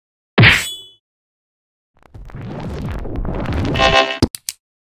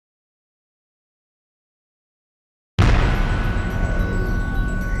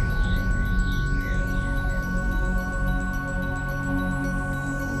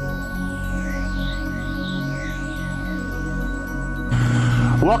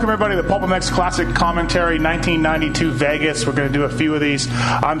Welcome, everybody, to the PulpMX Classic Commentary 1992 Vegas. We're going to do a few of these.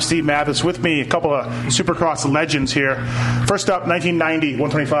 I'm Steve Mathis. With me, a couple of Supercross legends here. First up, 1990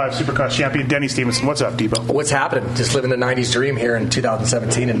 125 Supercross champion Denny Stevenson. What's up, Debo? What's happening? Just living the 90s dream here in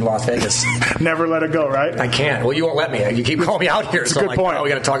 2017 in Las Vegas. Never let it go, right? I can't. Well, you won't let me. You keep calling me out here. It's a good point. Oh, we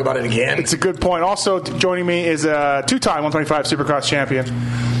got to talk about it again. It's a good point. Also joining me is a two-time 125 Supercross champion,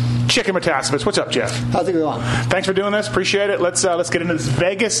 Chicken Metasevich. What's up, Jeff? How's it going? Thanks for doing this. Appreciate it. Let's get into this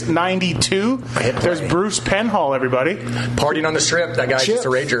Vegas 92. There's Bruce Penhall, everybody. Partying on the strip. That guy's just a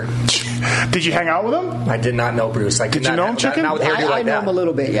rager. Did you hang out with him? I did not know Bruce. Did you know him, Chicken? I know him a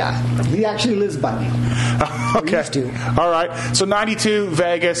little bit, yeah. He actually lives by me. Okay. Used to. All right. So 92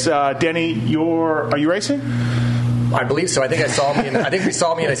 Vegas. Denny, are you racing? I believe so. I think we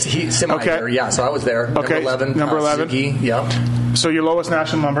saw me in a semi there. Yeah, so I was there. Okay. Number 11. Suzuki. Yep. So your lowest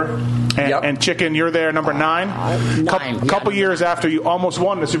national number. And Chicken, you're there, number 9. Couple years after you almost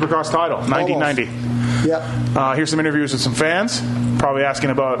won the Supercross title, 1990. Yep. Here's some interviews with some fans. Probably asking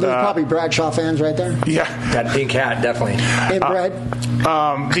about... There's probably Bradshaw fans right there. Yeah. That pink hat, definitely. And Brad.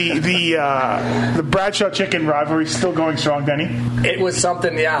 The Bradshaw Chicken rivalry is still going strong, Denny. It was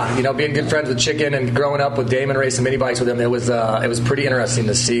something, yeah. You know, being good friends with Chicken and growing up with Damon racing mini bikes with him, it was pretty interesting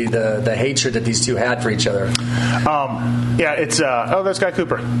to see the hatred that these two had for each other. Yeah, it's there's Guy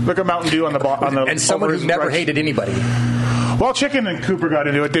Cooper. Look at Mountain Dew on the and someone who never hated anybody. Well, Chicken and Cooper got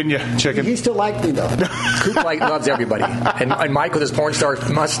into it, didn't you, Chicken? He still liked me, though. Cooper loves everybody. And Mike with his porn star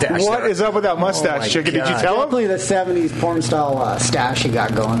mustache. What is up with that mustache, Chicken? God. Did you tell him? Definitely the 70s porn style stash he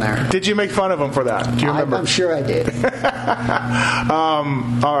got going there. Did you make fun of him for that? Do you remember? I'm sure I did. All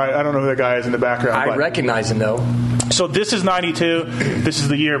right, I don't know who that guy is in the background. I recognize him, though. So this is 92. This is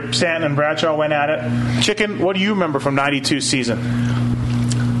the year Stanton and Bradshaw went at it. Chicken, what do you remember from 92 season?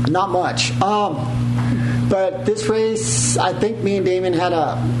 Not much. But this race, I think me and Damon had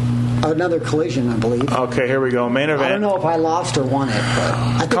another collision, I believe. Okay, here we go. Main event. I don't know if I lost or won it, but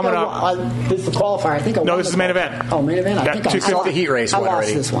I think coming up. This is the qualifier. I think I won. No, this is the main event. Oh, main event. I think 250 heat race. I one lost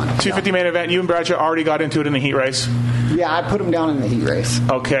already. This one. 250 main event. You and Bradshaw already got into it in the heat race. Yeah, I put him down in the heat race.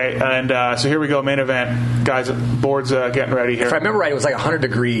 Okay, and so here we go. Main event, guys. Board's getting ready here. If I remember right, it was like 100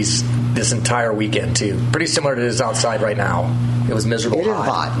 degrees this entire weekend too. Pretty similar to this outside right now. It was miserable. It is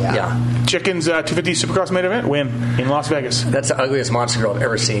hot. Yeah. Chicken's 250 Supercross main event win in Las Vegas. That's the ugliest monster girl I've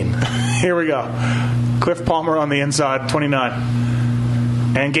ever seen. Here we go. Cliff Palmer on the inside,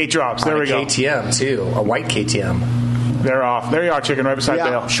 29. And gate drops. There we go. KTM, too. A white KTM. They're off. There you are, Chicken, right beside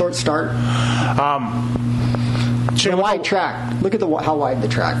Dale. Short start. Chicken, the wide track. Look at how wide the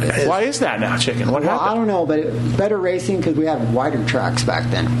track is. Why is that now, Chicken? What happened? I don't know, but better racing because we had wider tracks back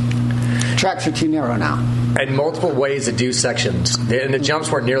then. Tracks are too narrow now. And multiple ways to do sections. And the jumps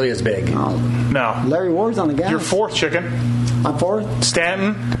weren't nearly as big. Oh. No. Larry Ward's on the gas. You're fourth, Chicken. I'm fourth?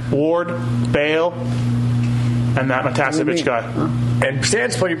 Stanton, Ward, Bale, and that Metasevich guy. Huh? And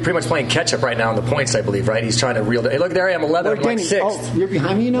Stanton's pretty much playing catch-up right now in the points, I believe, right? He's trying to reel... Hey, look, there I am, 11. I'm like 6th. Oh, you're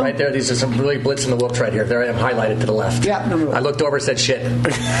behind me, you know? Right there. These are some really blitzing the whoops right here. There I am, highlighted to the left. Yeah, number 1. I looked over and said, shit. I'm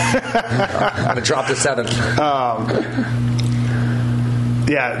going to drop to 7th.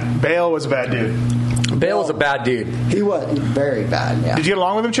 Yeah, Bale was a bad dude. Bale was a bad dude. He was very bad, yeah. Did you get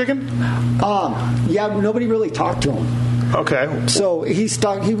along with him, Chicken? Yeah, nobody really talked to him. Okay. So he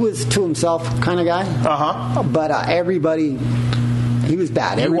was to himself kind of guy. Uh-huh. But everybody... He was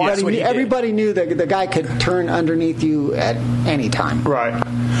bad. Everybody knew that the guy could turn underneath you at any time. Right.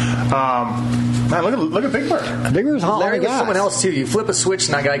 Man, look at Big Bird. Big Bird's hot. Larry was someone else too. You flip a switch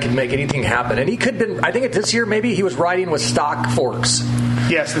and that guy can make anything happen. And he could have been, I think this year maybe he was riding with stock forks.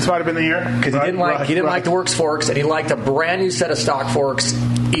 Yes, this might have been the year. Because he didn't like the Works forks, and he liked a brand new set of stock forks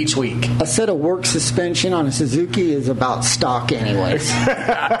each week. A set of Works suspension on a Suzuki is about stock anyways.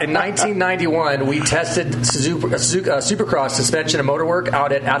 In 1991, we tested Supercross suspension and motorwork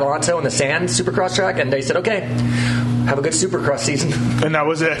out at Adelanto in the sand Supercross track, and they said, okay, have a good Supercross season. And that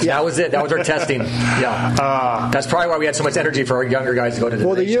was it. Yeah, that was it. That was our testing. Yeah. That's probably why we had so much energy for our younger guys to go to the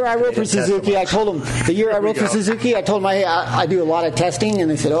the year I rode for Suzuki, I told them, I do a lot of testing, and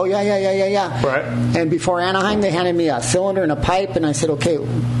they said, oh, yeah. Right. And before Anaheim, they handed me a cylinder and a pipe, and I said, okay,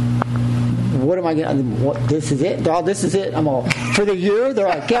 what am I going to, this is it? Oh, this is it. I'm all, for the year? They're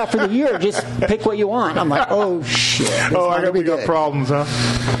like, yeah, for the year, just pick what you want. I'm like, oh, shit. We got problems, huh?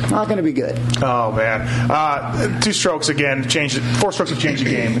 Not going to be good. Oh, man. 2 strokes again, 4 strokes have changed the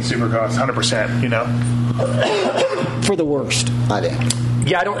game in Supercross, 100%, you know? For the worst, I think.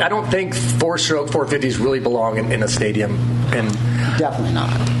 Yeah, I don't think 4-stroke 450s really belong in a stadium. And definitely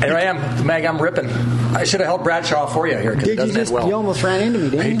not. And here I am, Meg. I'm ripping. I should have held Bradshaw for you here because it doesn't end well. You almost ran into me,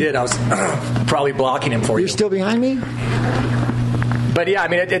 didn't you? He did. I was probably blocking him for you. You're still behind me? But yeah, I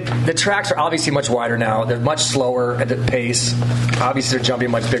mean, the tracks are obviously much wider now. They're much slower at the pace. Obviously, they're jumping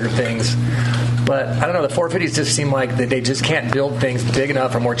much bigger things. But I don't know, the 450s just seem like they just can't build things big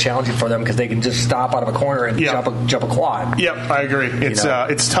enough or more challenging for them because they can just stop out of a corner and jump a quad. Yep, I agree.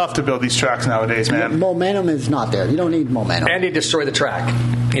 It's tough to build these tracks nowadays, man. Momentum is not there. You don't need momentum. And they destroy the track.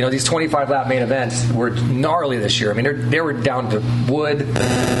 These 25-lap main events were gnarly this year. I mean, they were down to wood.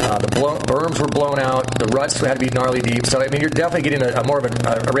 The berms were blown out. The ruts had to be gnarly deep. So, I mean, you're definitely getting a more of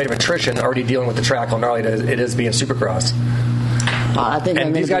a rate of attrition already dealing with the track how gnarly it is being Supercross. I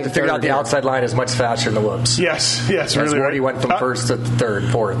think these guys have figured out the outside line is much faster than the whoops. Yes, really. Where he went from first to third,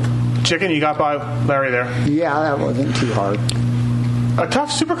 fourth. Chicken, you got by Larry there. Yeah, that wasn't too hard. A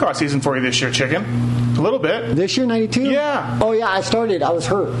tough Supercross season for you this year, Chicken. A little bit. This year, 92? Yeah. Oh, yeah, I was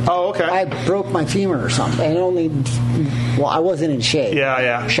hurt. Oh, okay. I broke my femur or something. And I wasn't in shape.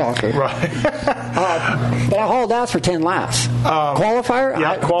 Yeah. Shocker. Right. But I hauled ass for 10 laps. Qualifier?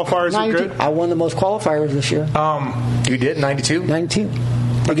 Yeah, qualifiers are good. I won the most qualifiers this year. You did? 92? 92.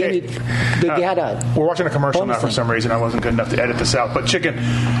 Okay. We're watching a commercial now for some reason. I wasn't good enough to edit this out. But Chicken,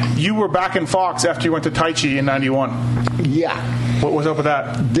 you were back in Fox after you went to Taichi in 91. Yeah. What was up with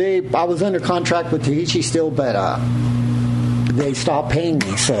that? I was under contract with Taichi still, but they stopped paying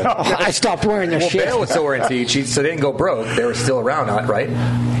me, so I stopped wearing their shit. Bale was still wearing Taichi, so they didn't go broke. They were still around, right?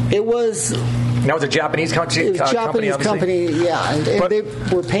 It was... That was a Japanese company? It was a Japanese company, yeah. And they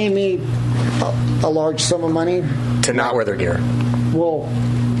were paying me a large sum of money. To not wear their gear? Well,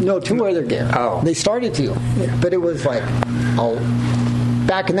 no, to wear their gear. Oh. They started to. But it was like...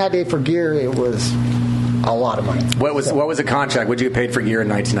 back in that day for gear, it was a lot of money. What was the contract? What did you get paid for gear in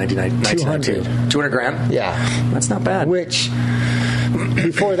 1992? 200 grand? Yeah. That's not bad. Which,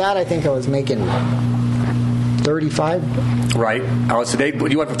 before that, I think I was making 35. Right. Oh, so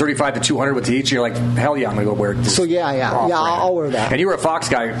you went from 35 to 200 with each. You're like, hell yeah, I'm going to go wear this. So yeah, I'll wear that. And you were a Fox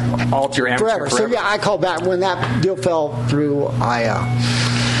guy all to your amateur forever. So yeah, I called back. When that deal fell through,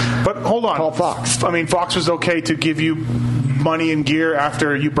 But hold on. Called Fox. I mean, Fox was okay to give you money and gear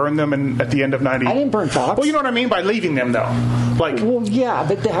after you burned them at the end of 90. I didn't burn Fox. Well, you know what I mean by leaving them, though. Well, yeah,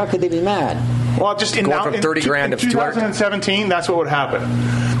 but how could they be mad? Well, just in going from 30 grand to 2017, that's what would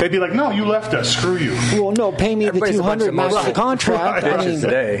happen. They'd be like, "No, you left us. Screw you." Well, no, pay me the 200 match the contract. Right. I mean,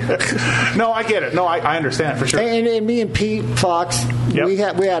 today. No, I get it. No, I understand for sure. And me and Pete Fox, we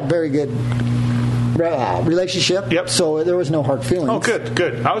had very good relationship. Yep. So there was no hard feelings. Oh,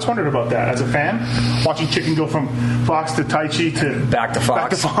 good. I was wondering about that as a fan, watching Chicken go from Fox to Taichi to back to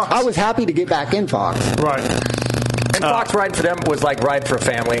Fox. I was happy to get back in Fox. Right. And Fox riding for them was like riding for a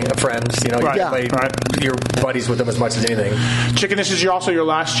family of friends. You you're buddies with them as much as anything. Chicken, this is also your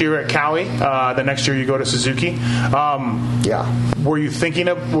last year at Cowie. The next year you go to Suzuki. Were you thinking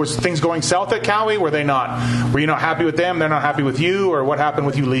was things going south at Cowie? Were they not? Were you not happy with them? They're not happy with you? Or what happened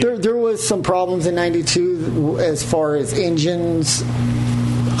with you leaving? There was some problems in 92 as far as engines.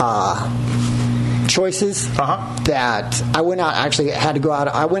 Choices that I went out. Actually, had to go out.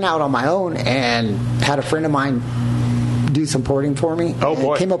 I went out on my own and had a friend of mine do some porting for me. Oh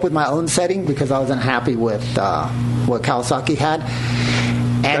boy! Came up with my own setting because I wasn't happy with what Kawasaki had.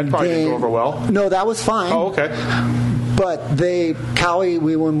 And that probably didn't go over well. No, that was fine. Oh, okay. But Cowie,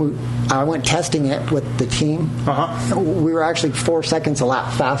 I went testing it with the team. We were actually 4 seconds a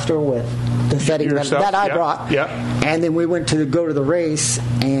lap faster with the setting that I brought. Yeah. And then we went to go to the race,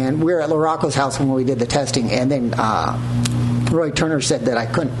 and we were at LaRocco's house when we did the testing, and then Roy Turner said that I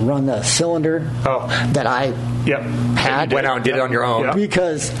couldn't run the cylinder that I had. You went out and did it on your own.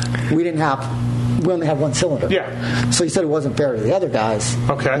 Because we only had one cylinder. Yeah. So he said it wasn't fair to the other guys.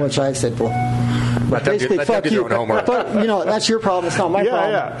 Okay. Which I said, well, let them do their own homework. But, that's your problem. It's not my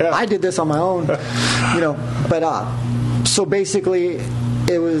problem. Yeah. I did this on my own. But so basically,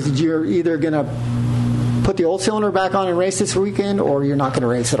 it was you're either going to put the old cylinder back on and race this weekend, or you're not going to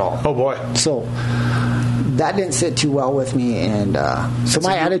race at all. Oh boy! So that didn't sit too well with me, and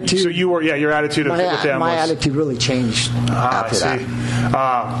my attitude. So your attitude with them. My attitude really changed after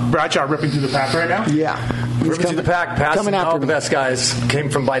that. Bradshaw ripping through the pack right now. Yeah. Ripping through the pack, passing all the best guys. Came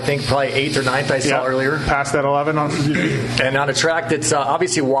from, I think, probably 8th or 9th I saw earlier. Past that 11 on Suzuki. And on a track that's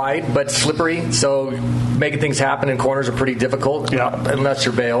obviously wide but slippery, so making things happen in corners are pretty difficult unless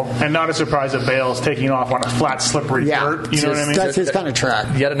you're Bale. And not a surprise that Bale's taking off on a flat, slippery dirt. You know what I mean? That's his kind of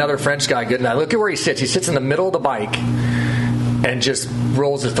track. Yet another French guy, good enough. Look at where he sits. He sits in the middle of the bike and just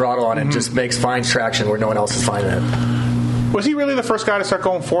rolls the throttle on and just makes fine traction where no one else is finding it. Was he really the first guy to start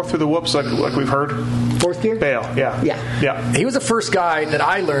going fourth through the whoops like we've heard? Fourth gear? Bale, yeah. Yeah. He was the first guy that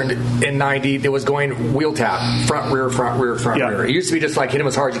I learned in 90 that was going wheel tap, front, rear, rear. It used to be just like hit him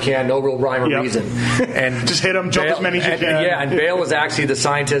as hard as you can, no real rhyme or reason. And just hit him, jump as many as you can. Yeah, and Bale was actually the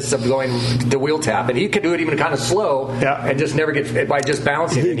scientist of going the wheel tap. And he could do it even kind of slow and just never get by just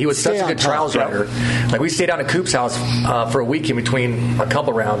bouncing. And he was such a good trials rider. Like we stayed down at Coop's house for a week in between a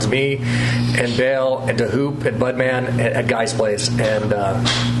couple rounds. Me and Bale and DeHoop and Budman at Guy's place. And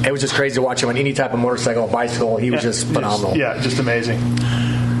it was just crazy to watch him on any type of motorcycle, bicycle. He was just phenomenal. Just amazing.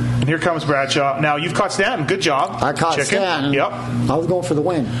 And here comes Bradshaw. Now, you've caught Stanton. Good job. I caught Stanton. Yep. I was going for the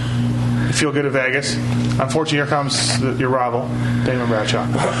win. You feel good at Vegas. Unfortunately, here comes your rival, Damon Bradshaw.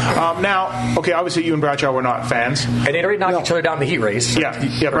 Now, okay, obviously you and Bradshaw were not fans. And they'd already knocked each other down in the heat race.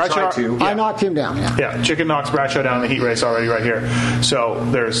 Yeah, Bradshaw. I knocked him down, Yeah, Chicken knocks Bradshaw down in the heat race already right here. So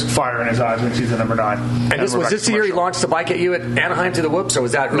there's fire in his eyes when he sees the number 9. And was this the year he launched the bike at you at Anaheim to the whoops, or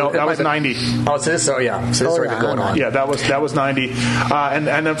was that? No, that was 90. Oh, so this already going on. Yeah, that was 90.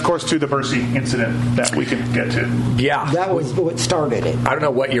 And of course, to the Bercy incident that we can get to. Yeah. That was what started it. I don't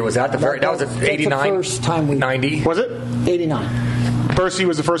know what year was that. That was at 89? The first time we... 90? Was it? 89. Bercy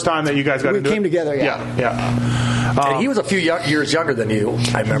was the first time that you guys got into it? We came together, Yeah. And he was a few years younger than you,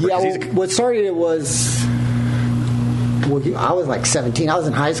 I remember. Yeah, what started it was... Well, I was like 17. I was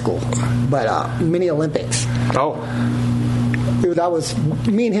in high school. But Mini Olympics. Oh. That was...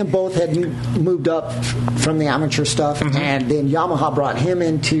 Me and him both had moved up from the amateur stuff. And then Yamaha brought him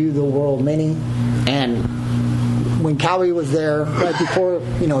into the World Mini. And... when Cowie was there right before,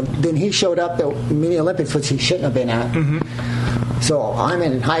 then he showed up at Mini Olympics, which he shouldn't have been at. So I'm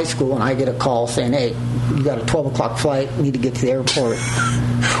in high school, and I get a call saying, hey, you got a 12 o'clock flight, need to get to the airport.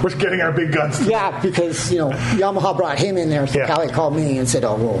 We're getting our big guns. Yeah, because, Yamaha brought him in there, so Cowie called me and said,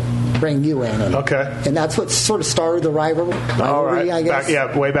 oh, we'll bring you in. And, and that's what sort of started the rivalry, I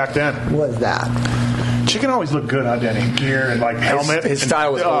guess. Way back then. Was that. Chicken always looked good, huh, Denny? Gear and helmet. His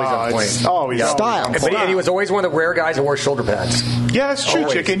style was always on point. Always style. And he was always one of the rare guys that wore shoulder pads. Yeah, that's true,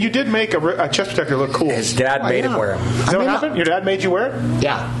 always. Chicken. You did make a chest protector look cool. His dad made him wear them. Is that what happened? Your dad made you wear it?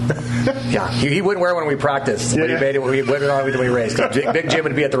 Yeah. Yeah. He wouldn't wear one when we practiced. But he made it when we raced. Big Jim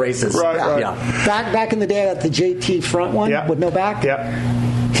would be at the races. Right. Yeah. Back in the day at the JT front one with no back. Yeah.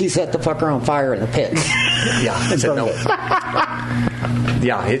 He set the fucker on fire in the pits. He said no.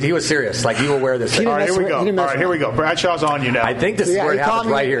 Yeah, he was serious. Like, he will wear this. All right, here we go. Bradshaw's on you now. I think this is where it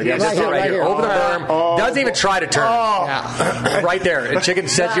happens right here. Right here. Over the berm. Doesn't even try to turn. Right there. And Chicken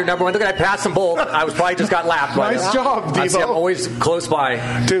says you're number 1. Look at that. I passed them both. I was probably just got lapped. Nice job, Devo. I'm always close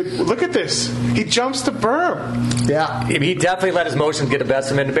by. Dude, look at this. He jumps the berm. Yeah. He definitely let his motions get the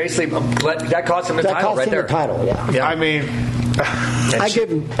best of him. And basically, that cost him the title right there. Yeah. I mean... I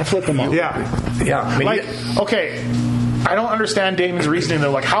flip him off. Yeah. I mean, okay... I don't understand Damon's reasoning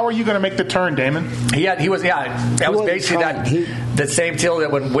though. Like, how are you going to make the turn, Damon? That was basically the same till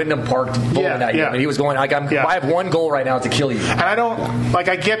that when Wyndham parked bowling that year. I mean, he was going like, I have one goal right now to kill you. And I don't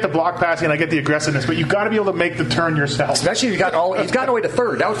I get the block passing and I get the aggressiveness, but you got to be able to make the turn yourself. Especially if he's gotten away to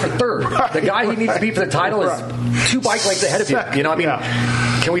third. That was for third. The guy he needs to be for the title is 2 bike lengths ahead of you.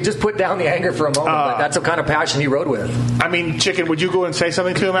 Can we just put down the anger for a moment? But that's the kind of passion he rode with. I mean, Chicken, would you go and say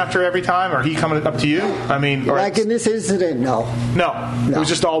something to him after every time, or he coming up to you? I mean, like in this incident, no. It was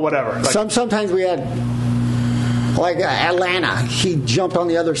just all whatever. Like, sometimes we had, like Atlanta, he jumped on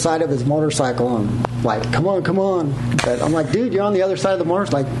the other side of his motorcycle and like, come on. But I'm like, dude, you're on the other side of the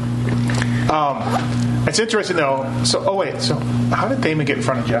motorcycle. It's interesting though. So how did Damon get in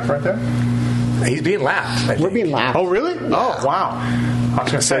front of Jeff right there? He's being lapped. We're being lapped. Oh, really? Yeah. Oh, wow. I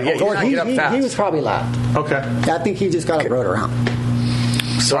was going to say, he was probably lapped. Okay. I think he just got rode around.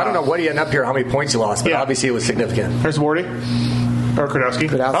 So I don't know what he ended up here, how many points he lost, but obviously it was significant. There's Wardy. Or Kudowski.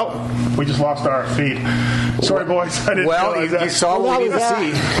 Oh, we just lost our feed. Sorry, boys. I didn't realize that. You saw what we needed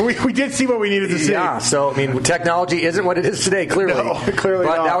to see. We did see what we needed to see. Yeah, so, I mean, technology isn't what it is today, clearly. No, clearly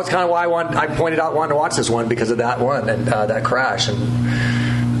but not. That was kind of why I pointed out wanting to watch this one because of that one and that crash. And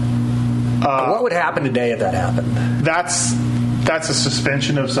what would happen today if that happened? That's a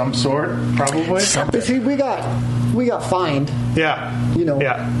suspension of some sort, probably. See, we got fined. Yeah.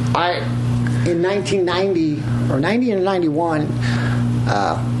 In 1990 or 90 and 91,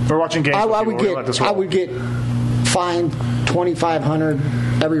 we're watching games. I would get fined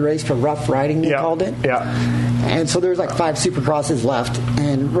 $2,500 every race for rough riding. They called it. Yeah. And so there's like 5 Supercrosses left,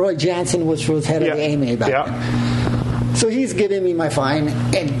 and Roy Jansen, which was head of the AMA back then. So he's giving me my fine,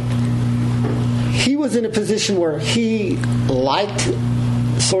 and he was in a position where he liked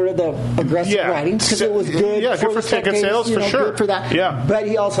sort of the aggressive riding because it was good. Yeah, good for the ticket spectators, sales, for sure. Good for that. Yeah. But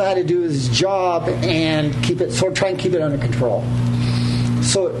he also had to do his job and try and keep it under control.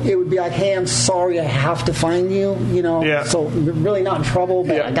 So it would be like, hey, I'm sorry, I have to fine you. Yeah. So you're really not in trouble,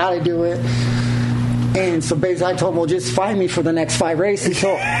 but I got to do it. And so basically I told him, well, just fine me for the next 5 races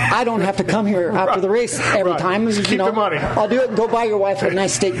so I don't have to come here after the race every time. Just keep the money. I'll do it and go buy your wife a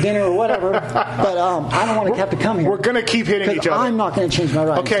nice steak dinner or whatever. But I don't want to have to come here. We're going to keep hitting each other. I'm not going to change my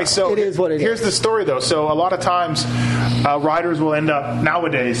riding Okay, style. so it is what it is. Here's the story, though. So a lot of times riders will end up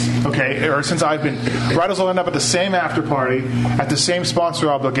nowadays, or since I've been, riders will end up at the same after party, at the same sponsor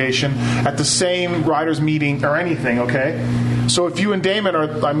obligation, at the same riders meeting or anything, okay? So if you and Damon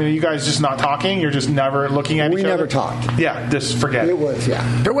are you guys just not talking? You're just never looking at each other? We never talked. Yeah, just forget it. Was,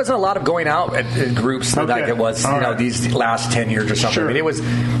 yeah. There wasn't a lot of going out at groups like it was, these last 10 years or something. Sure. I mean, it was,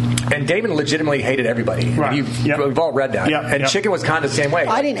 and Damon legitimately hated everybody. Right. I mean, we've all read that. Yep. And Chicken was kind of the same way.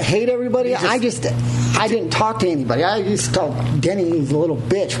 I didn't hate everybody. I didn't talk to anybody. I used to tell Denny he's a little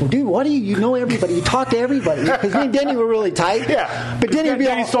bitch. Well, dude, what do you know everybody? You talk to everybody. Because me and Denny were really tight. Yeah. But Denny would be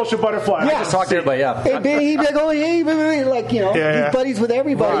Denny's social butterfly. I just talked to everybody, And he'd be like, oh, hey, he's buddies with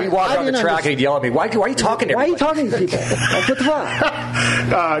everybody. He'd walk on the track and he'd yell at me, why are you talking to everybody? Why are you talking to people? Like, what the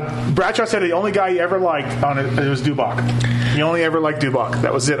fuck? Bradshaw said the only guy he ever liked on it was Dubach. He only ever liked Dubach.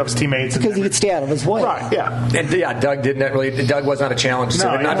 That was it. That was teammates. Because he could stay out of his way. Right, yeah. And Doug was not a challenge. So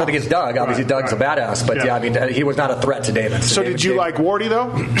not nothing against Doug. Obviously, Doug's a badass. But I mean, he was not a threat to David. So did you like Wardy,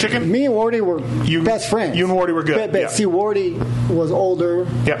 though? Chicken? Me and Wardy were best friends. You and Wardy were good. But see, Wardy was older.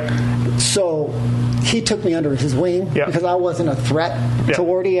 Yep. So he took me under his wing because I wasn't a threat to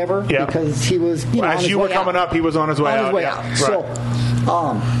Wardy ever because he was, as you were coming up, he was on his way out. Right. So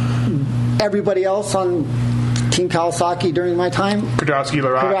everybody else on Team Kawasaki during my time, Kudrowski,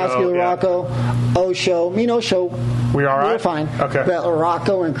 Larocco, Osho. Me and Osho, we were fine. Okay. But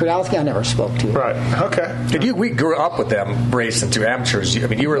Larocco and Kudrowski, I never spoke to. Right. Okay. We grew up with them racing to amateurs. I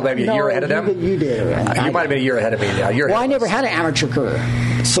mean, you were maybe a year ahead of them. You did. You might have been a year ahead of me. Well, I never had an amateur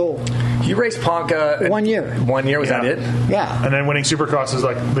career, so. You raced Ponca 1 year. 1 year, was that it? Yeah. And then winning Supercross is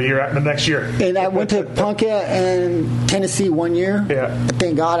like the next year. And I went to Ponca and Tennessee 1 year. Yeah.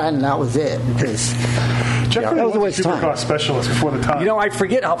 Thank God, and that was it because. Jeffrey was a waste of time. Supercross specialist before the time. I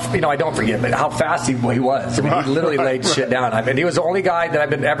forget how. I don't forget, but how fast he was. I mean, he literally laid shit down. I mean, he was the only guy that I've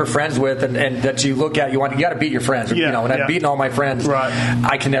been ever friends with, and that you look at. You got to beat your friends. And I've beaten all my friends. Right.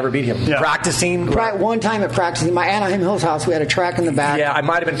 I can never beat him. Yeah. Practicing. One time at practicing, my Anaheim Hills house, we had a track in the back. Yeah, I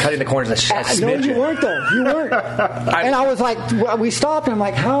might have been cutting the corners a smidge. No, you weren't though. You weren't. And I was like, we stopped, and I'm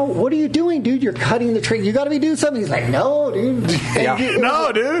like, how? What are you doing, dude? You're cutting the track. You got to be doing something. He's like, no, dude.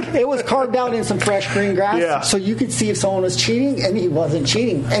 Dude. It was carved out in some fresh green grass, so you could see if someone was cheating, and he wasn't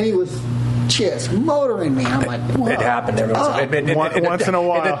cheating, and he was just motoring me. I'm like, whoa. It happened every once in a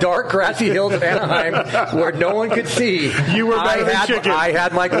while. In the dark, grassy hills of Anaheim, where no one could see. You were better than Chicken. I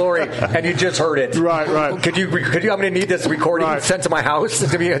had my glory, and you just heard it. Right. Could you? I'm going to need this recording sent to my house.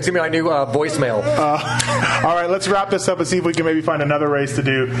 It's going to be my new voicemail. All right, let's wrap this up and see if we can maybe find another race to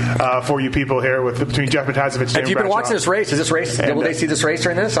do for you people here between Jeff Matazovic. Have you been watching this race? Will they see this race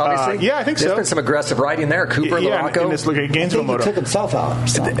during this? Obviously, yeah, I think so. There's been some aggressive riding there. Cooper, Larocco. Look at Gainesville Moto. He took himself out.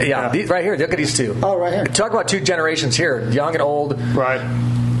 So. Right here. Look at these two. Oh, right here. Talk about two generations here, young and old. Right.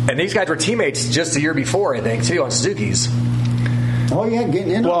 And these guys were teammates just the year before, I think, too, on Suzuki's. Oh, yeah, getting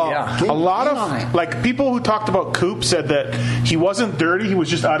in on it. A lot of people who talked about Coop said that he wasn't dirty, he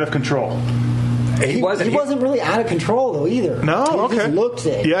was just out of control. He wasn't really out of control, though, either. No, he just looked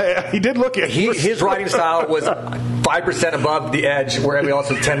it. Yeah, he did look it. His riding style was 5% above the edge, where everybody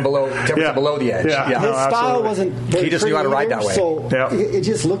else was 10% below the edge. Yeah. His style wasn't very he just knew how to ride that way. So it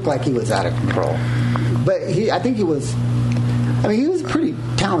just looked like he was out of control. But I think he was... he was a pretty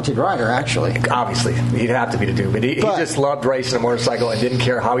talented rider, actually. Obviously. He'd have to be to do. But he just loved racing a motorcycle and didn't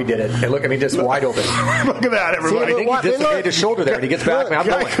care how he did it. And look, just wide open. Look at that, everybody. I think he dislocated his shoulder there. And he gets back.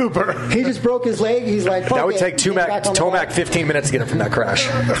 Guy Cooper. He just broke his leg. He's like, that would take Tomac 15 minutes to get him from that crash.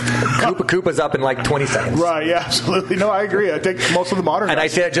 Koopa's up in like 20 seconds. Right, yeah, absolutely. No, I agree. I think most of the modern guys. I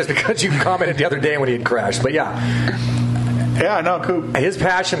say it just because you commented the other day when he had crashed. But yeah. Yeah, no, Coop. His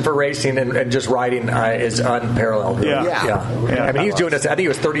passion for racing and just riding is unparalleled. Really. Yeah. I mean, he's doing this. I think he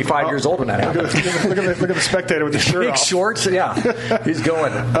was 35 years old when that happened. Look at the spectator with the shirt big off. shorts. Yeah, he's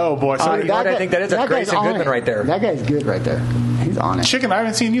going. Oh boy! So I think that is a Grayson Goodman right there. That guy's good right there. He's on it. Chicken, I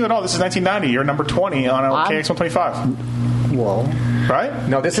haven't seen you at all. This is 1990. You're number 20 on a KX125. Whoa. right?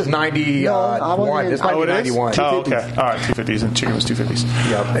 No, this is 91. I wasn't This in- might Oh, be it is? 91. Oh, okay. All right, 250s, and chicken was 250s.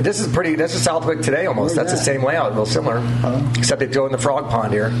 Yep. And this is Southwick today almost. Where's That's the that? same layout, real similar. Except they throw in the frog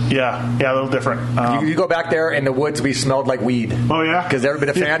pond here. Yeah, a little different. You go back there, and the woods we smelled like weed. Oh, yeah? Because every bit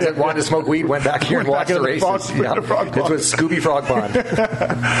of fans that wanted to smoke weed went back here and Went back watched the into the races. frog pond. This was Scooby Frog Pond.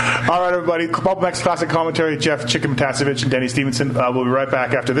 All right, everybody. PulpMX Classic Commentary, Jeff Chicken Matasevich and Denny Stevenson. We'll be right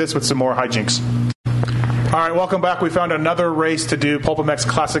back after this with some more hijinks. All right, welcome back. We found another race to do PulpMX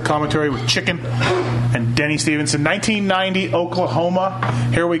Classic Commentary with Chicken and Denny Stevenson. 1990 Oklahoma.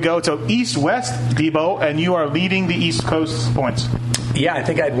 Here we go to East-West, Debo, and you are leading the East Coast points. Yeah, I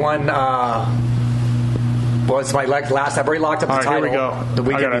think I'd won. It's my last. I've already locked up the All right, title here we go. the I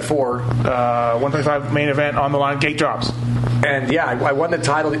weekend got it. before. 125 main event on the line. Gate drops. And yeah, I won the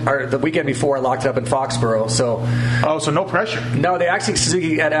title or the weekend before. I locked it up in Foxborough. So Oh, so no pressure. no, they actually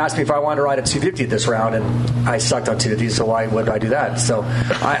Suzuki had asked me if I wanted to ride a 250 this round, and I sucked on 250. So why would I do that? So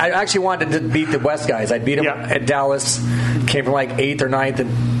I actually wanted to beat the West guys. I beat them Yeah. at Dallas, came from like 8th or 9th,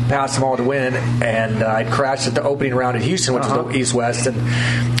 and passed them all to win. And I'd crashed at the opening round at Houston, which was the East-West.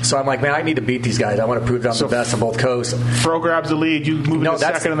 And so I'm like, man, I need to beat these guys. I want to prove that I'm the best on both coasts. Fro grabs the lead. You move No, to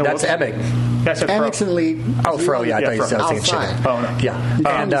that's second in the that's whoops. Emig. That's Fro. Amex in lead. Oh, Fro, yeah, I thought you said I was thinking Outside. chicken. Oh, no.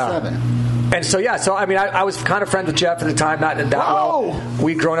 Yeah, and 27. and so I mean, I was kind of friends with Jeff at the time, not that well.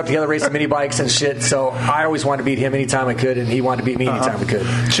 We'd grown up together, racing mini bikes and shit. So I always wanted to beat him anytime I could, and he wanted to beat me anytime we could.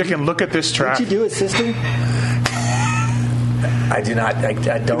 Chicken, look at this track. Did you do it, sister? I do not. I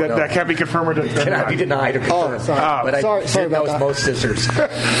don't know. That can't be confirmed or Cannot be denied or confirmed. Oh, sorry. But I Sorry did about know that. most sisters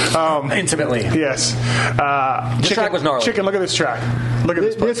intimately. Yes. Chicken, track was gnarly. Chicken, look at this track. Look at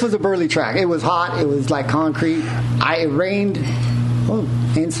this. This was a burly track. It was hot. It was like concrete. It rained. Oh,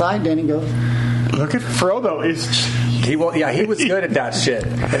 inside, Denny goes. Look at Frodo. He was good at that shit.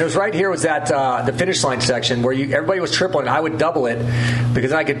 And it was right here was that the finish line section where everybody was tripling. I would double it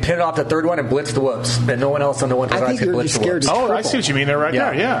because then I could pin it off the third one and blitz the whoops, and no one else on the one I think could you're blitz just the scared whoops. to Oh, I see what you mean there right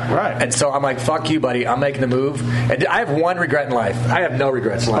there. Yeah, right. And so I'm like, fuck you, buddy. I'm making the move. And I have one regret in life. I have no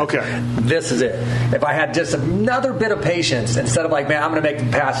regrets in life. Okay. This is it. If I had just another bit of patience, instead of like, man, I'm going to make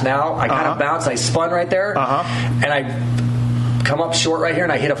the pass now, I kind of bounced, I spun right there, and I come up short right here,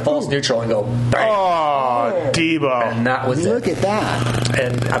 and I hit a false neutral and go, bang. Oh, Debo. And that was Look it. at that.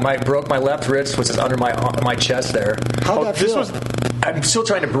 And I broke my left wrist, which is under my chest there. How'd that this feel? was I'm still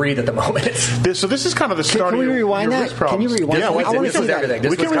trying to breathe at the moment. so. This is kind of the start Can we of your rewind that? wrist problems. Can you rewind Yeah, that? we, I wanna This see was that. everything. This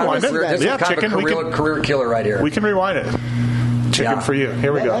We was can kind rewind of it. a career, this Yeah, was kind chicken, of we a career killer right here. we can rewind it. Chicken Yeah. for you.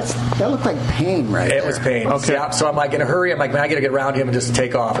 Here we go. That looked like pain right It there. was pain. Okay. Yeah, so I'm like in a hurry. I'm like, man, I got to get around him and just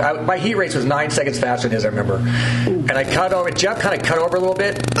take off. My heat race was 9 seconds faster than his, I remember. And I cut over. Jeff kind of cut over a little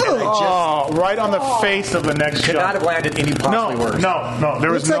bit. And I Oh, right on the face of the next could not shot. have landed any possibly No, worse. no.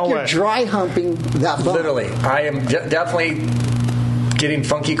 There was Looks no like way. you're dry humping that bump. Literally. I am definitely getting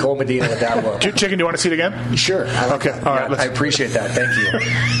funky Cole Medina with that look. Chicken, do you want to see it again? Sure. Okay. All right. Yeah, I appreciate that. Thank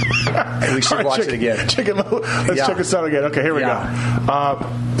you. We should All right, watch chicken, it again. Chicken, let's Yeah. check this out again. Okay, here we Yeah. go.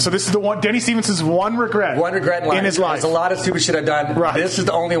 So this is the one. Denny Stevenson's one regret. One regret in his life. There's a lot of stupid shit I've done. Right. This is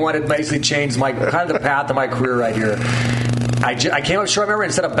the only one that basically changed my kind of the path of my career right here. I came up short. I remember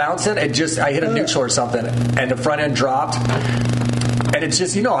instead of bouncing, I hit a neutral or something, and the front end dropped. And it's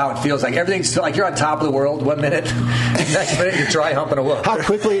just, you know how it feels. Like everything's like you're on top of the world 1 minute, next minute you're dry humping a whoop. How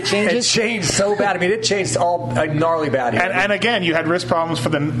quickly it It changes? changed so bad. I mean, it changed all gnarly bad. Here. And again, you had wrist problems for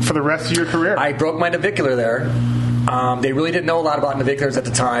the rest of your career. I broke my navicular there. They really didn't know a lot about naviculars at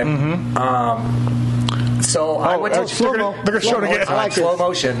the time. So I went to slow-mo. They're going to show it again. I like slow this.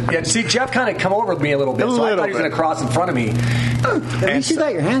 motion. Yeah, see, Jeff kind of come over with me a little bit, A so I little thought he was bit. going to cross in front of me. At least you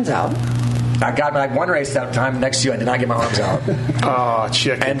got your hands out. I got my one race that time next to you. I did not get my arms out. Oh,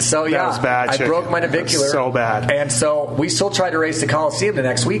 chicken. And so, yeah, that was bad. I chicken. broke my navicular. That's so bad. And so we still tried to race the Coliseum the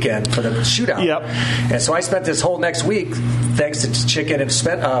next weekend for the shootout. Yep. And so I spent this whole next week, thanks to Chicken and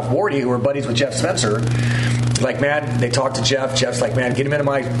Wardy, who were buddies with Jeff Spencer. Like, man, they talked to Jeff. Jeff's like, man, get him into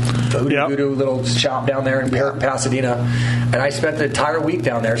my hoodoo little shop down there in Pasadena. And I spent the entire week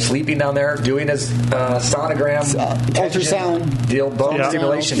down there, sleeping down there, doing his sonogram, ultrasound. deal, bone Yeah.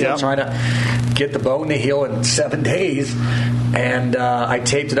 stimulation, Yeah. trying to get the bone to heal in 7 days. And I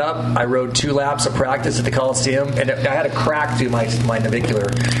taped it up. I rode 2 laps of practice at the Coliseum, and I had a crack through my navicular.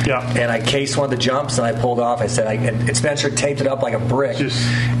 Yeah. And I cased one of the jumps, and I pulled off. I said, and Spencer taped it up like a brick. Just-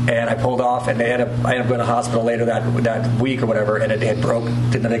 And I pulled off, and I ended up going to the hospital later that week or whatever, and it had broke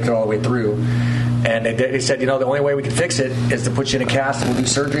the navicular all the way through. And they said, the only way we can fix it is to put you in a cast, and we'll do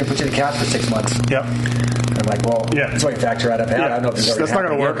surgery and put you in a cast for 6 months. Yep. I'm like, well, it's only factory ride I've had. I don't know if there's ever That's not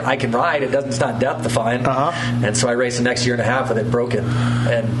going to work. I can ride. It's not depth defined. And so I raced the next year and a half with it broken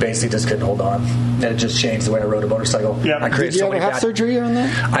and basically just couldn't hold on. And it just changed the way I rode a motorcycle. Yeah. I created Did you so ever many have bad surgery on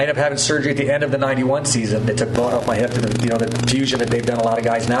that? I ended up having surgery at the end of the 91 season. They took bone off my hip, the fusion that they've done a lot of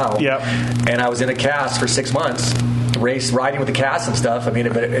guys now. Yep. And I was in a cast for 6 months, riding with the cast and stuff. I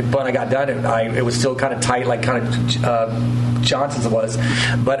mean, but when I got done, it was still kind of tight, like kind of Johnson's was.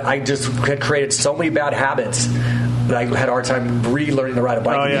 But I just had created so many bad habits that I had a hard time relearning to ride a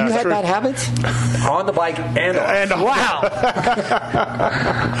bike. Oh, yeah. You had True. bad habits? On the bike and off. Wow.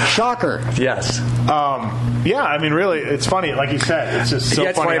 Shocker. Yes. Yeah, I mean, really, it's funny. Like you said, it's just so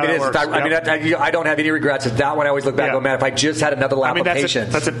it's funny funny. how It it is. works. I don't have any regrets. That one I always look back and go, man, if I just had another lap I mean, of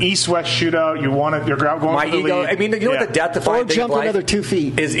patience. that's an east-west shootout. You're going My for the ego. lead. I mean, you know what the death-defying Or thing jump of life another 2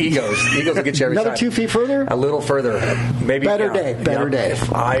 feet. is egos. Egos will get you every Another time. 2 feet further? A little further, maybe. Better yeah. day, better day.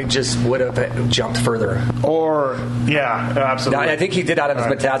 If I just would have jumped further. Or, yeah, absolutely. I think he did that on his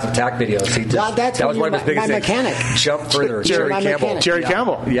Metasm TAC videos. He just, That's that was when one of his you're biggest my things. mechanic. Jump further. You're Jerry my Campbell. mechanic. Jerry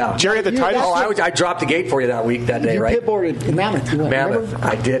Campbell. Yeah. Jerry had the title. I dropped the gate for you that week, that day, You right? pitboarded in Mammoth. You went, Mammoth. remember?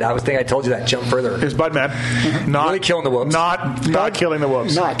 I did. I told you that. Jump further. Is Budman not Really killing the whoops. Not killing the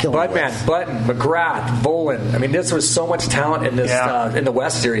whoops. Not killing the Budman, whoops. Button, McGrath, Bolin. I mean, this was so much talent in this in the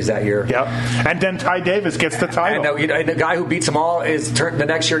West Series that year. Yep. And then Ty Davis gets the title. And the guy who beats them all the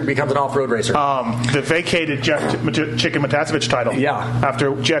next year becomes an off-road racer. The vacated Jeff Chicken Matasevich title. Yeah.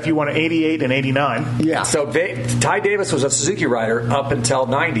 After Jeff, you won in 88 and 89. Yeah. So Ty Davis was a Suzuki rider up until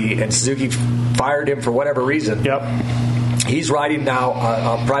 90, and Suzuki fired him for whatever reason. Yep. He's riding now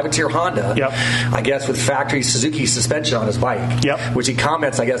a privateer Honda, Yep. I guess, with factory Suzuki suspension on his bike, Yep. which he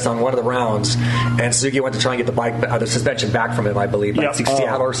comments, I guess, on one of the rounds. And Suzuki went to try and get the suspension back from him, I believe, like Yep.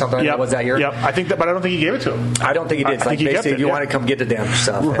 Seattle or something. Yep. Was that year? Yep. I think that, but I don't think he gave it to him. I don't think he did. It's I like think he kept basically, it, if you yeah. want to come get the damn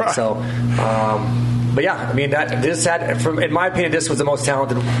stuff. Right. And so, but yeah, I mean, in my opinion, this was the most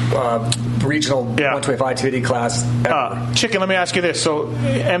talented regional 125 280 class ever. Chicken, let me ask you this. So,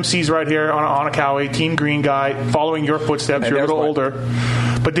 MC's right here on a Cowie, Team Green guy, following your footsteps. And You're a little there's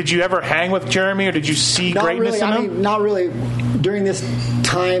older. But did you ever hang with Jeremy, or did you see Not greatness really. in I him? mean, not really. During this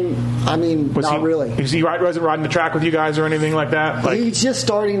time, I mean, not really. Wasn't riding the track with you guys or anything like that? He's just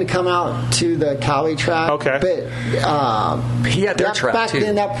starting to come out to the Cowie track. Okay. But he had their track, back too.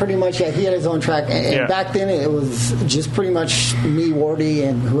 then, that pretty much, he had his own track. And back then, it was just pretty much me, Wardy,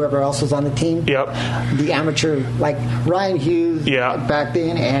 and whoever else was on the team. Yep. The amateur, like Ryan Hughes back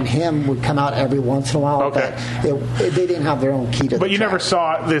then, and him would come out every once in a while. Okay. But they didn't have their own key to But the you track. never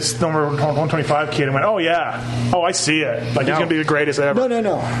saw this number 125 kid and went, oh, yeah. Oh, I see it. Like, he's going to be the greatest ever.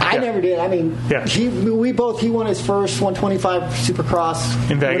 No. I never did. I mean, he won his first 125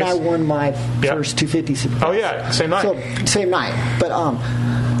 Supercross in Vegas. when I won my first 250 Supercross. Oh, yeah. Same night. So, same night. But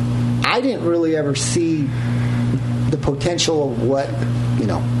I didn't really ever see the potential of what,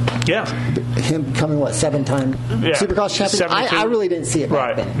 him becoming, 7-time Supercross champion. I really didn't see it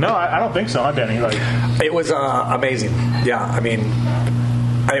back then. No, I don't think so, Benny. It was amazing. Yeah, I mean,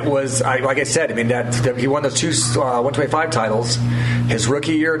 it was, like I said, I mean, that he won those two 125 titles. His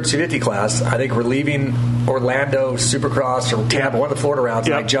rookie year in 250 class, I think we're leaving Orlando Supercross or Tampa, one of the Florida rounds,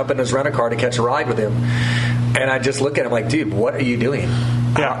 and I jump in his rental car to catch a ride with him. And I just look at him like, dude, what are you doing?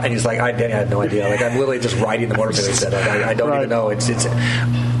 Yeah. And he's like, I had no idea. Like, I'm literally just riding the motorcycle. He said, I don't even know.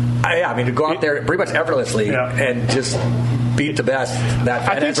 I mean, to go out there pretty much effortlessly and just beat the best. And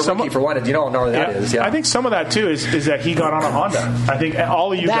as a rookie, for one, you know how gnarly that is. Yeah. I think some of that, too, is that he got on a Honda. I think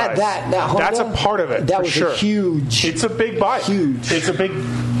all of you guys. That Honda, that's a part of it, that for was sure. Huge. It's a big bike. Huge. It's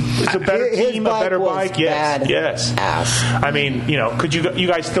a better team, a better bike. Yes. Ass. I mean, could you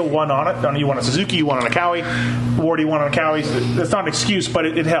guys still won on it? You won on a Suzuki, you won on a Cowie, Wardy won on a Cowie. That's not an excuse, but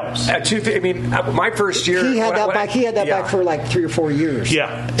it helps. My first year, he had that bike. He had that bike for like 3 or 4 years.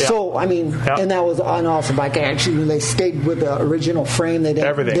 Yeah. So I mean, and that was an awesome bike. Actually, they stayed with the original frame. They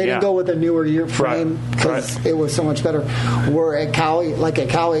didn't. They didn't go with a newer year frame because it was so much better. Where at Cowie,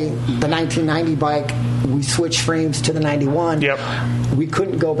 the 1990 bike, we switched frames to the 91. Yep. We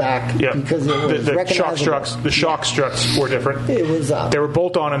couldn't go back because it was the recognizable. The shock struts were different. It was they were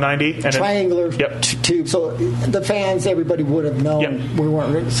bolt on a 90 and triangular tube. So the fans, everybody would have known we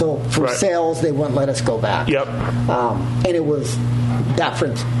weren't. So for sales, they wouldn't let us go back. Yep. And it was that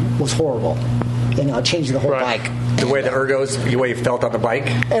frame was horrible. Changing the whole bike. The way the ergos, the way you felt on the bike,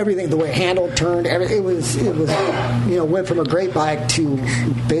 everything, the way it handled, turned, everything. It was went from a great bike to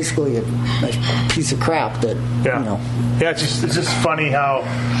basically a piece of crap that it's just funny how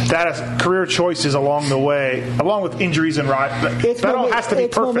that has career choices along the way, along with injuries and ride. That all has to be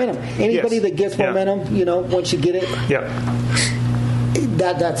it's perfect. Momentum. Anybody that gets momentum, once you get it,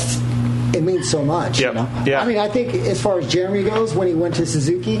 that's it means so much. Yep. You know? Yeah. I mean, I think as far as Jeremy goes, when he went to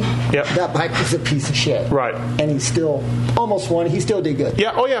Suzuki, Yep. that bike was a piece of shit. Right. And he still almost won. He still did good.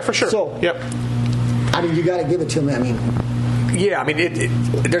 Yeah. Oh, yeah, for sure. So, yep. I mean, you got to give it to him. I mean, Yeah, I mean,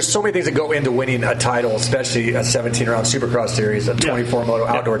 there's so many things that go into winning a title, especially a 17-round Supercross series, a 24-moto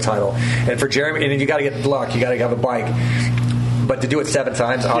outdoor title. And for Jeremy, and you got to get luck. You got to have a bike. But to do it 7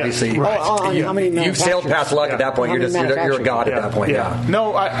 times, obviously, Right. how many you've sailed past luck at that point. How You're many you're a god at that point. Yeah.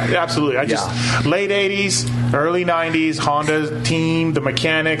 No, absolutely. I just late 80s, early 90s, Honda team, the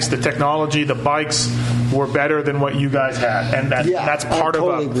mechanics, the technology, the bikes were better than what you guys had, and that's part of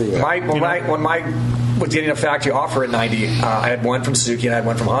totally agree. When Mike was getting a factory offer in 90, I had one from Suzuki and I had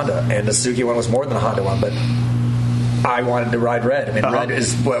one from Honda, and the Suzuki one was more than the Honda one, but I wanted to ride red. I mean, red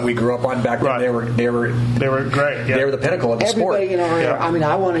is what we grew up on back then. Right. They were great. Yeah. They were the pinnacle of the Everybody, sport. I mean,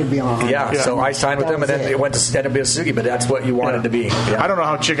 I wanted to be on. Yeah, so I signed with them, and then it went to end up being a Suzuki, but that's what you wanted to be. Yeah. I don't know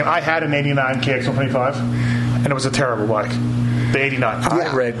how I had an 89 KX125, and it was a terrible bike. The 89.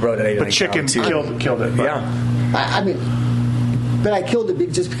 I rode an 89. But Chicken killed it. But. Yeah. I mean, but I killed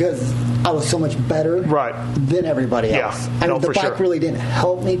it just because I was so much better than everybody else. I mean, the bike really didn't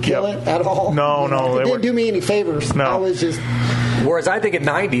help me kill it at all. No. It didn't do me any favors. No. I was just Whereas I think at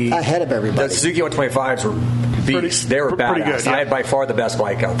 90, ahead of everybody. the Suzuki 125s were beasts. They were badass. Pretty good, yeah. I had by far the best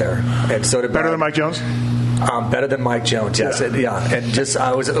bike out there, and so did Better than Mike Jones? Better than Mike Jones, yes. And just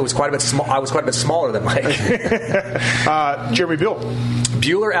it was quite a bit small. I was quite a bit smaller than Mike. Jeremy Buell.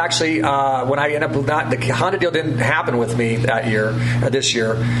 Bueller actually, when I ended up the Honda deal didn't happen with me this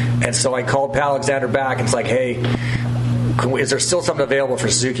year, and so I called Pat Alexander back and it's like, hey, is there still something available for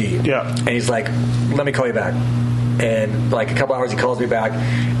Suzuki? Yeah. And he's like, let me call you back. And like a couple hours, he calls me back,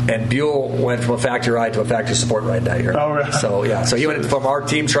 and Buell went from a factory ride to a factory support ride that year. Oh, really? So he went from our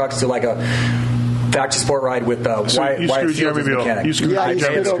team trucks to like a factory sport ride with So you screwed Jeremy Buell. You screwed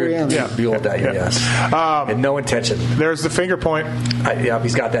over him. Buell that year, yes. And no intention. There's the finger point.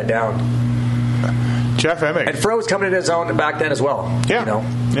 He's got that down. Jeff Emig. And Fro was coming in his own back then as well. Yeah.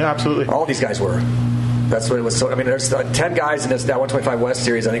 Yeah, absolutely. All these guys were. That's what it was. So I mean, there's 10 guys in that 125 West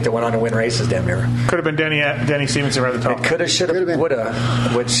series. I think that went on to win races damn near. Could have been Denny Stevenson right at the top. It could have, should have, would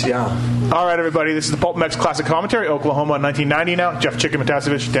have. Which, yeah. All right, everybody. This is the Pulp MX Classic Commentary, Oklahoma, 1990. Now, Jeff Chicken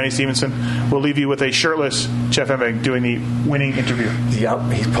Matasevich, Denny Stevenson. We'll leave you with a shirtless Jeff Emig doing the winning interview.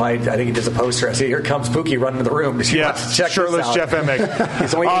 Yep. He's probably. I think he does a poster. I see. Here comes Pookie running to the room. Yeah. Shirtless Jeff Emig.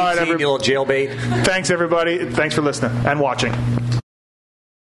 He's only 18. You little jailbait. Thanks, everybody. Thanks for listening and watching.